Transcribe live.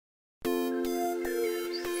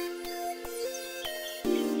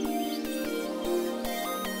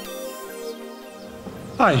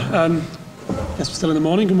Hi, guess we're still in the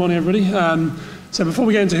morning. Good morning, everybody. So before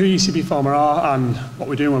we get into who UCB Pharma are and what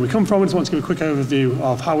we do and where we come from, I just want to give a quick overview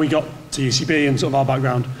of how we got to UCB and sort of our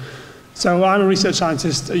background. So I'm a research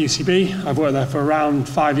scientist at UCB. I've worked there for around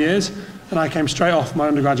 5 years, and I came straight off my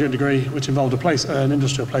undergraduate degree, which involved an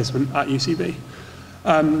industrial placement at UCB.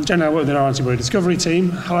 Generally, I work within our antibody discovery team.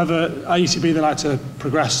 However, at UCB, they like to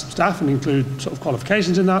progress staff and include sort of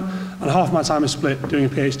qualifications in that. And half my time is split doing a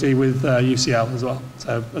PhD with UCL as well.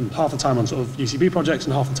 So, and half the time on sort of UCB projects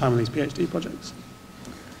and half the time on these PhD projects.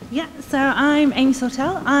 Yeah, so I'm Amy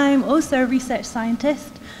Sortel. I'm also a research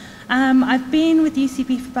scientist. I've been with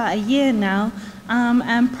UCB for about a year now.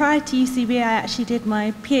 And prior to UCB, I actually did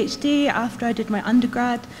my PhD after I did my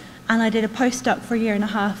undergrad. And I did a postdoc for a year and a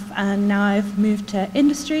half, and now I've moved to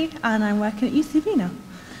industry, and I'm working at UCB now.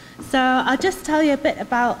 So I'll just tell you a bit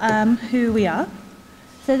about who we are.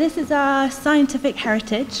 So this is our scientific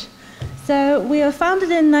heritage. So we were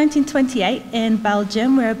founded in 1928 in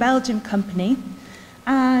Belgium. We're a Belgian company.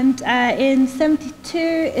 And in 1972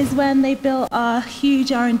 is when they built our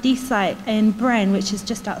huge R&D site in Braine, which is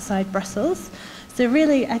just outside Brussels. So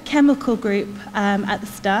really a chemical group at the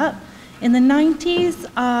start. In the 90s,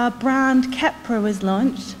 our brand Keppra was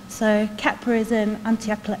launched. So Keppra is an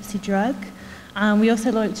anti-epilepsy drug. We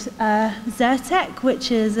also launched Zyrtec,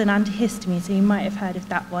 which is an antihistamine, so you might have heard of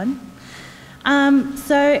that one.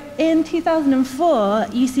 So in 2004,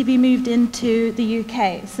 UCB moved into the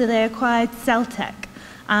UK. So they acquired Celtec,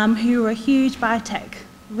 who were a huge biotech,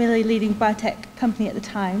 really leading biotech company at the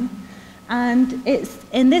time. And it's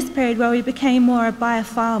in this period where we became more a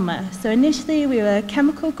biopharma. So initially we were a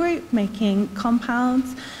chemical group making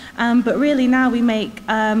compounds, but really now we make,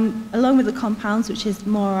 along with the compounds, which is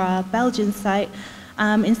more our Belgian site,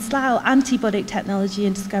 in Slough, antibody technology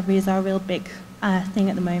and discovery is our real big thing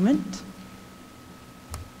at the moment.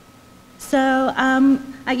 So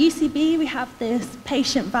at UCB we have this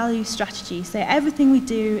patient value strategy. So everything we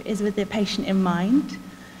do is with the patient in mind.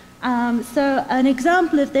 So an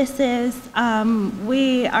example of this is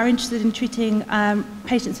we are interested in treating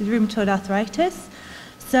patients with rheumatoid arthritis.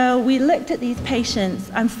 So we looked at these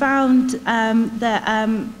patients and found that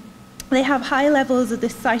they have high levels of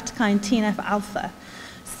this cytokine TNF-alpha.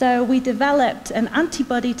 So we developed an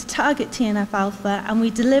antibody to target TNF-alpha, and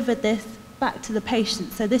we delivered this back to the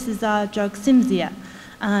patient. So this is our drug Cimzia.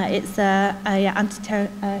 It's an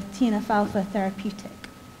anti-TNF-alpha therapeutic.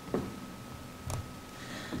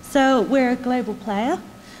 So we're a global player.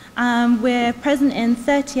 We're present in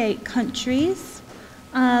 38 countries.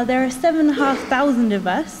 There are 7,500 of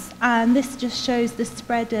us, and this just shows the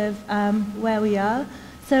spread of where we are.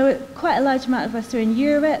 So quite a large amount of us are in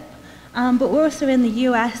Europe, but we're also in the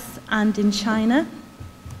US and in China.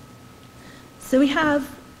 So we have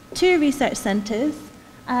 2 research centers.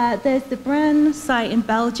 There's the Braine site in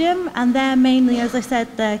Belgium, and they're mainly, as I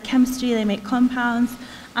said, the chemistry, they make compounds.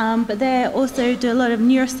 But they also do a lot of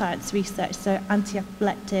neuroscience research, so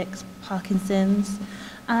anti-epileptics, Parkinson's.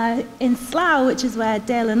 In Slough, which is where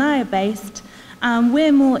Dale and I are based,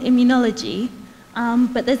 we're more immunology,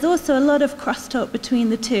 but there's also a lot of crosstalk between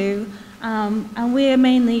the two. And we're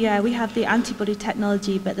mainly, we have the antibody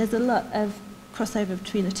technology, but there's a lot of crossover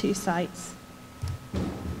between the 2 sites.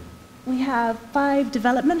 We have 5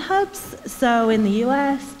 development hubs, so in the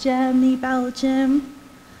US, Germany, Belgium.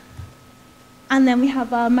 And then we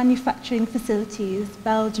have our manufacturing facilities,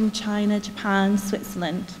 Belgium, China, Japan,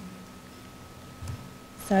 Switzerland.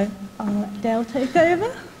 So I'll let Dale take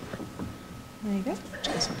over. There you go.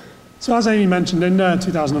 So as Amy mentioned, in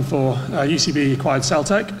 2004, UCB acquired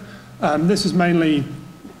Celtec. This was mainly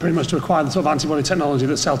pretty much to acquire the sort of antibody technology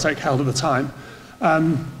that Celtec held at the time.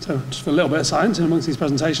 So just for a little bit of science in amongst these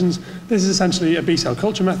presentations, this is essentially a B-cell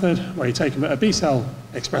culture method where you take a B-cell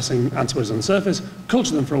expressing antibodies on the surface,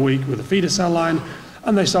 culture them for a week with a feeder cell line,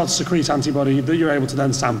 and they start to secrete antibody that you're able to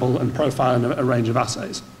then sample and profile in a range of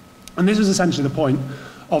assays. And this was essentially the point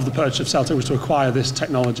of the purchase of Celtec, was to acquire this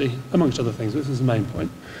technology, amongst other things. This is the main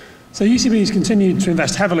point. So UCB has continued to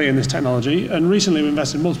invest heavily in this technology, and recently we've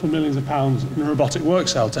invested multiple millions of pounds in a robotic work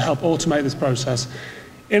cell to help automate this process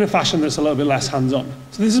in a fashion that's a little bit less hands-on.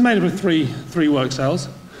 So this is made up of three work cells,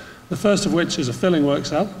 the first of which is a filling work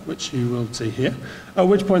cell, which you will see here, at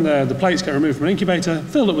which point the plates get removed from an incubator,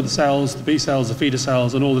 filled up with the cells, the B cells, the feeder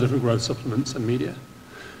cells, and all the different growth supplements and media.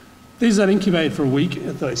 These are then incubated for a week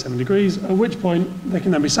at 37 degrees, at which point they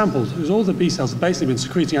can then be sampled, because all the B cells have basically been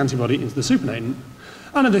secreting antibody into the supernatant.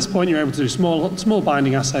 And at this point, you're able to do small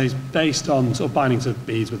binding assays based on sort of binding to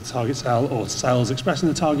beads with the target cell or cells expressing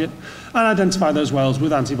the target, and identify those wells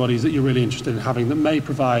with antibodies that you're really interested in having that may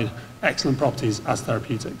provide excellent properties as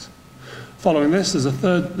therapeutics. Following this, there's a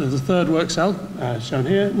third work cell shown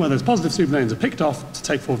here, where those positive supernames are picked off to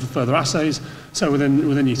take forward for further assays. So within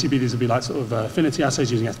UCB, these would be like sort of affinity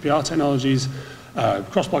assays using SPR technologies,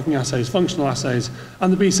 cross-blocking assays, functional assays,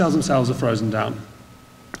 and the B cells themselves are frozen down.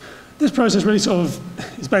 This process really sort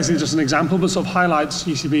of is basically just an example, but sort of highlights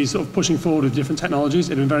UCB sort of pushing forward with different technologies.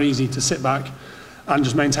 It had been very easy to sit back and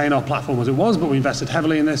just maintain our platform as it was, but we invested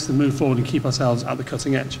heavily in this to move forward and keep ourselves at the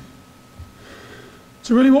cutting edge.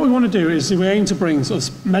 So really what we want to do is we aim to bring sort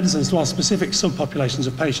of medicines to our specific subpopulations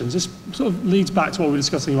of patients. This sort of leads back to what we were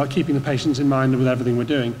discussing about keeping the patients in mind with everything we're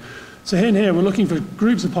doing. So here we're looking for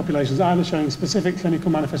groups of populations either showing specific clinical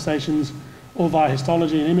manifestations or via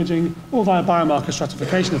histology and imaging or via biomarker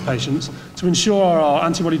stratification of patients to ensure our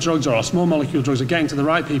antibody drugs or our small molecule drugs are getting to the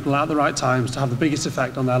right people at the right times to have the biggest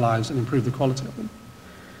effect on their lives and improve the quality of them.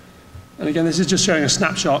 And again, this is just showing a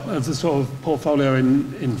snapshot of the sort of portfolio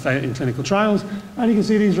in clinical trials. And you can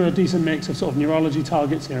see these are a decent mix of sort of neurology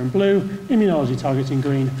targets here in blue, immunology targets in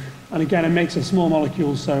green, and again, a mix of small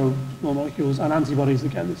molecules, so small molecules and antibodies.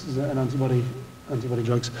 Again, this is an antibody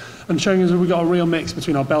drugs. And showing us that we've got a real mix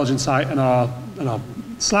between our Belgian site and our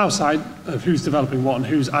Slough site of who's developing what and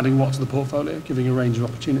who's adding what to the portfolio, giving a range of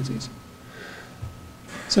opportunities.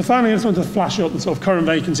 So finally, I just want to flash up the sort of current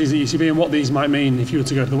vacancies at UCB and what these might mean if you were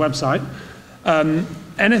to go to the website.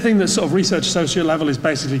 Anything that's sort of research associate level is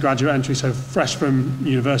basically graduate entry, so fresh from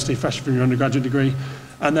university, fresh from your undergraduate degree.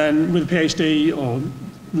 And then with a PhD or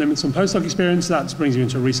some postdoc experience, that brings you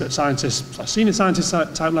into a research scientist, senior scientist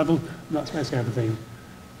type level, and that's basically everything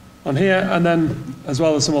on here. And then as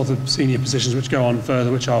well as some other senior positions which go on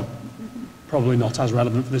further, which are probably not as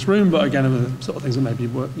relevant for this room, but again, are the sort of things that may be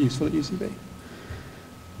useful at UCB.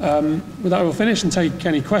 With that, we'll finish and take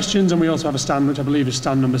any questions, and we also have a stand, which I believe is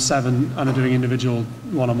stand number 7, and are doing individual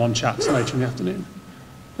one-on-one chats later in the afternoon.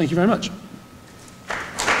 Thank you very much.